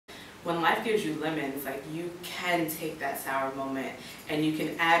when life gives you lemons, like, you can take that sour moment and you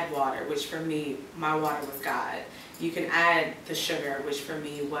can add water, which for me, my water was God. You can add the sugar, which for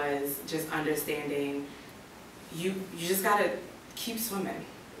me was just understanding you just gotta keep swimming,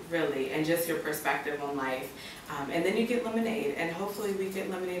 really, and just your perspective on life. And then you get lemonade, and hopefully we get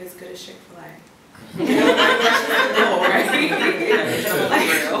lemonade as good as Chick-fil-A. You know, that's the goal, right?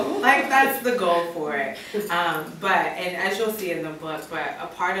 like that's the goal for it. And as you'll see in the book, but a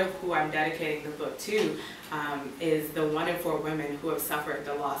part of who I'm dedicating the book to is the 1 in 4 women who have suffered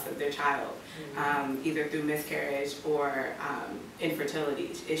the loss of their child, either through miscarriage or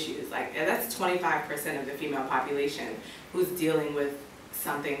infertility issues. Like, that's 25% of the female population who's dealing with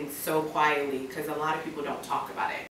something so quietly, because a lot of people don't talk about it.